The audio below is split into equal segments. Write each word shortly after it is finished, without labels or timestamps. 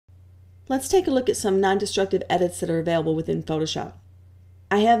Let's take a look at some non-destructive edits that are available within Photoshop.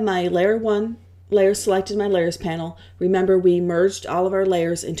 I have my layer 1 layer selected in my layers panel. Remember, we merged all of our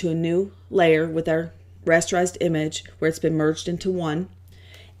layers into a new layer with our rasterized image where it's been merged into one.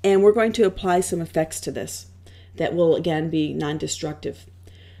 And we're going to apply some effects to this that will again be non-destructive.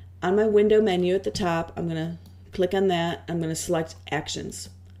 On my window menu at the top, I'm going to click on that. I'm going to select Actions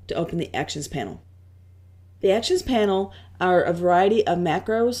to open the Actions panel. The Actions panel are a variety of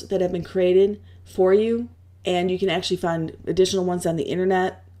macros that have been created for you, and you can actually find additional ones on the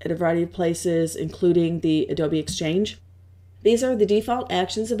internet at a variety of places, including the Adobe Exchange. These are the default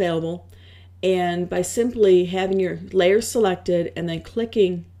actions available, and by simply having your layer selected and then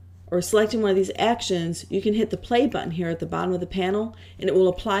clicking or selecting one of these actions, you can hit the play button here at the bottom of the panel and it will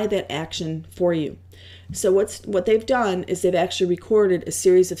apply that action for you. So what they've done is they've actually recorded a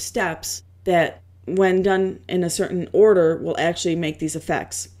series of steps that, when done in a certain order, will actually make these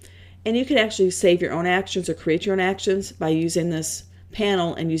effects. And you can actually save your own actions or create your own actions by using this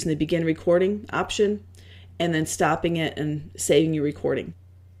panel and using the begin recording option and then stopping it and saving your recording.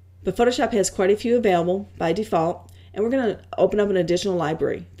 But Photoshop has quite a few available by default, and we're going to open up an additional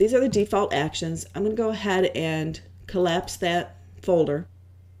library. These are the default actions. I'm going to go ahead and collapse that folder.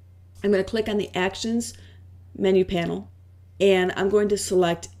 I'm going to click on the Actions menu panel, and I'm going to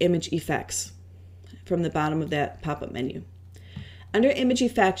select Image Effects from the bottom of that pop-up menu. Under Image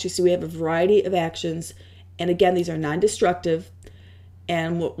Effects, you see we have a variety of actions, and again, these are non-destructive,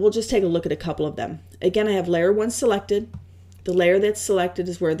 and we'll just take a look at a couple of them. Again, I have layer 1 selected. The layer that's selected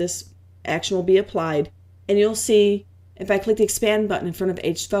is where this action will be applied, and you'll see if I click the expand button in front of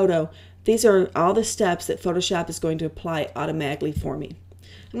Aged Photo, these are all the steps that Photoshop is going to apply automatically for me.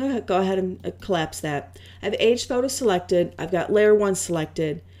 I'm going to go ahead and collapse that. I have Aged Photo selected, I've got layer 1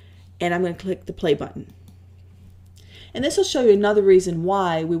 selected, and I'm going to click the play button. And this will show you another reason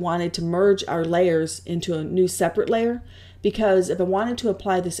why we wanted to merge our layers into a new separate layer, because if I wanted to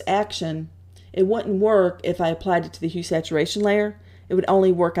apply this action, it wouldn't work if I applied it to the hue saturation layer. It would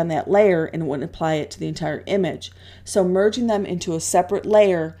only work on that layer and it wouldn't apply it to the entire image. So merging them into a separate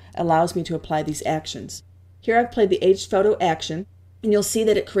layer allows me to apply these actions. Here I've played the Aged Photo action, and you'll see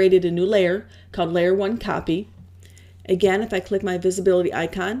that it created a new layer called Layer 1 Copy. Again, if I click my visibility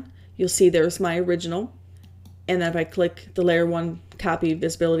icon, you'll see there's my original. And then if I click the Layer 1 Copy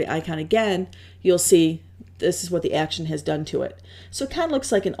visibility icon again, you'll see this is what the action has done to it. So it kind of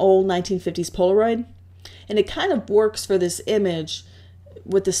looks like an old 1950s Polaroid, and it kind of works for this image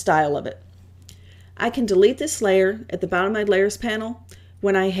with the style of it. I can delete this layer at the bottom of my layers panel.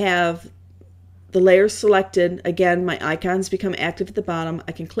 When I have the layer selected, again, my icons become active at the bottom.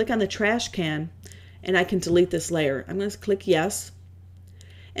 I can click on the trash can and I can delete this layer. I'm going to click yes,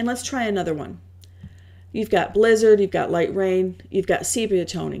 and let's try another one. You've got blizzard, you've got light rain, you've got sepia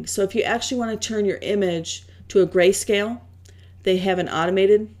toning. So if you actually want to turn your image to a grayscale, they have an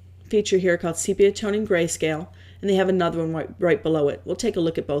automated feature here called sepia toning grayscale, and they have another one right below it. We'll take a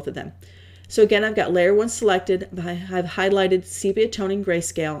look at both of them. So again, I've got layer 1 selected. I've highlighted sepia toning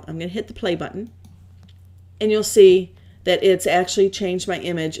grayscale. I'm going to hit the play button, and you'll see that it's actually changed my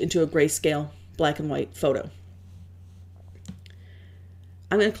image into a grayscale black and white photo.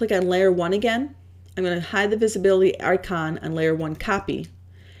 I'm going to click on layer 1 again. I'm going to hide the visibility icon on layer 1 copy,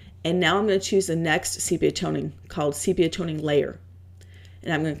 and now I'm going to choose the next sepia toning called sepia toning layer,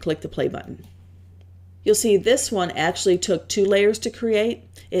 and I'm going to click the play button. You'll see this one actually took 2 layers to create.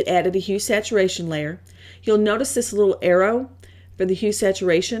 It added a hue saturation layer. You'll notice this little arrow for the hue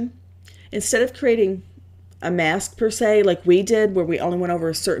saturation. Instead of creating a mask per se like we did where we only went over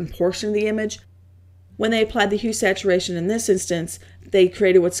a certain portion of the image, when they applied the hue saturation in this instance, they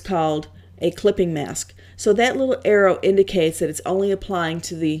created what's called a clipping mask. So that little arrow indicates that it's only applying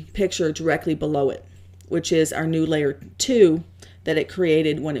to the picture directly below it, which is our new layer 2 that it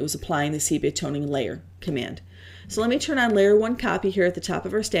created when it was applying the sepia toning layer command. So let me turn on layer 1 copy here at the top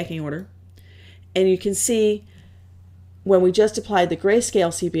of our stacking order, and you can see when we just applied the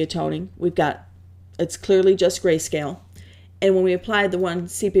grayscale sepia toning, it's clearly just grayscale. And when we applied the one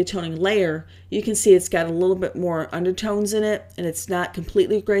sepia toning layer, you can see it's got a little bit more undertones in it, and it's not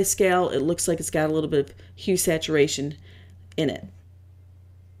completely grayscale. It looks like it's got a little bit of hue saturation in it.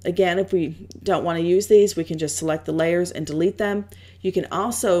 Again, if we don't want to use these, we can just select the layers and delete them. You can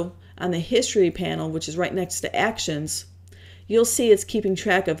also, on the history panel, which is right next to actions, you'll see it's keeping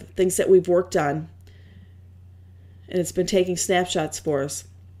track of things that we've worked on, and it's been taking snapshots for us.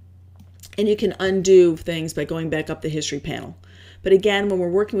 And you can undo things by going back up the history panel. But again, when we're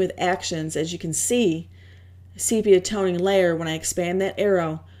working with actions, as you can see, sepia toning layer, when I expand that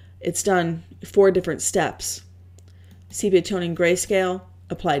arrow, it's done 4 different steps. Sepia toning grayscale,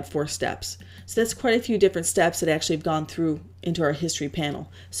 applied 4 steps. So that's quite a few different steps that actually have gone through into our history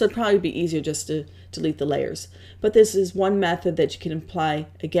panel. So it'd probably be easier just to delete the layers. But this is one method that you can apply,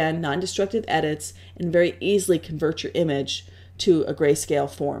 again, non-destructive edits and very easily convert your image to a grayscale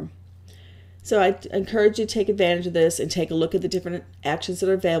form. So I encourage you to take advantage of this and take a look at the different actions that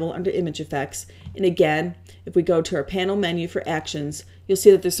are available under image effects. And again, if we go to our panel menu for actions, you'll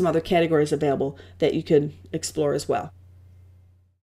see that there's some other categories available that you could explore as well.